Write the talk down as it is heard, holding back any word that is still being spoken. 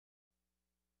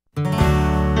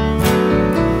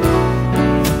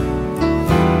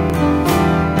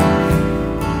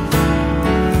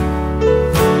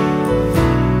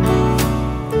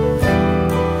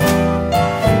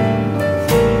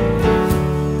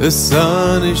The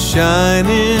sun is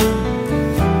shining,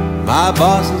 my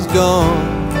boss is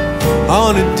gone.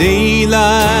 On a day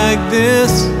like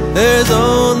this, there's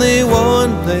only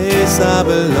one place I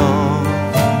belong.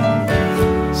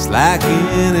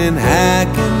 Slacking and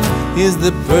hacking is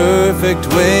the perfect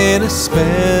way to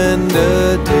spend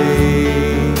a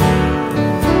day.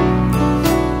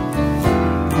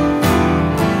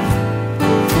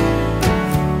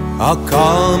 I'll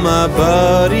call my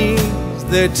buddies,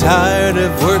 they're tired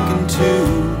of working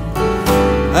too.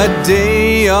 A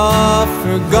day off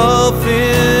for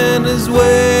golfing is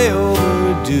way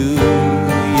overdue.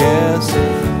 Yes,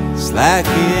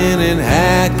 slacking and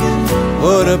hacking,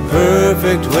 what a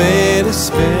perfect way to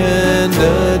spend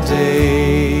a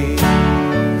day.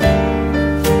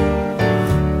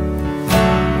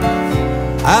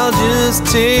 I'll just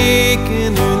take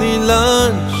an early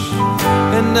lunch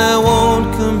and I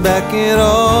won't come back at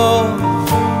all.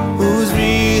 Who's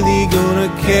really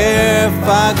gonna care if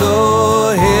I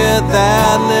go hit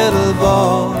that little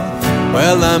ball?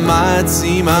 Well, I might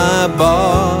see my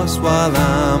boss while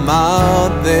I'm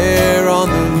out there on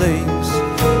the links,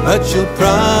 but she'll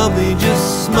probably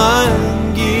just smile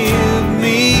and give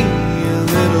me a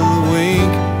little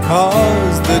wink.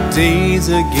 'Cause the days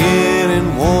are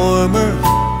getting warmer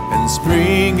and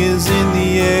spring is in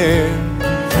the air.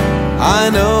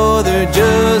 I know they're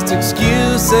just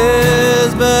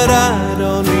excuses, but I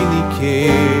don't really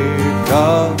care.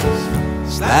 'Cause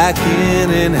slacking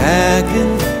and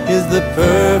hacking is the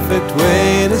perfect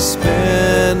way to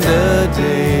spend a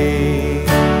day.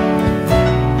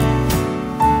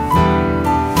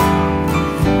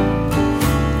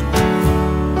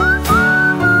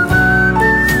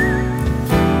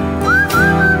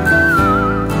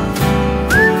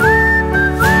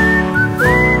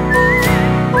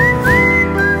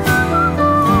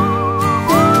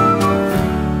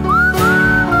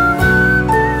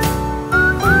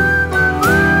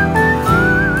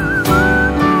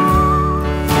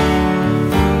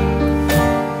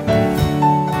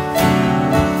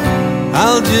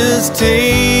 I'll just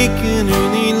take an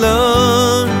early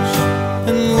lunch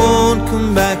and won't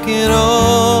come back at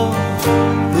all.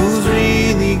 Who's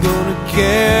really gonna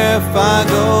care if I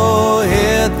go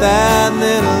hit that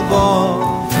little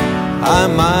ball? I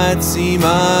might see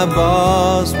my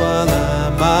boss while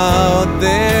I'm out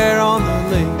there on the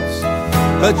links,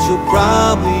 but she'll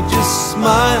probably just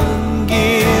smile and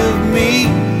give me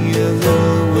a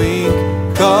little wink.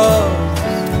 'Cause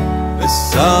the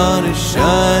sun is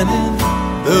shining,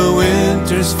 the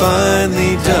winter's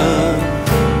finally done.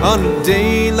 On a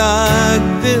day like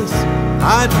this,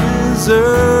 I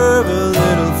deserve a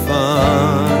little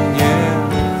fun, yeah.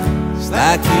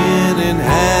 Slacking and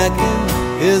hacking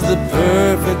is the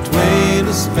perfect way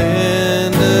to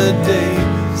spend a day.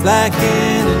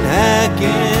 Slacking and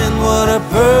hacking, what a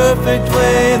perfect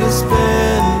way to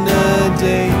spend a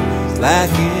day.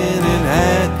 Slacking and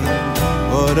hacking,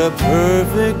 what a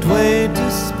perfect way to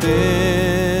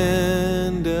spend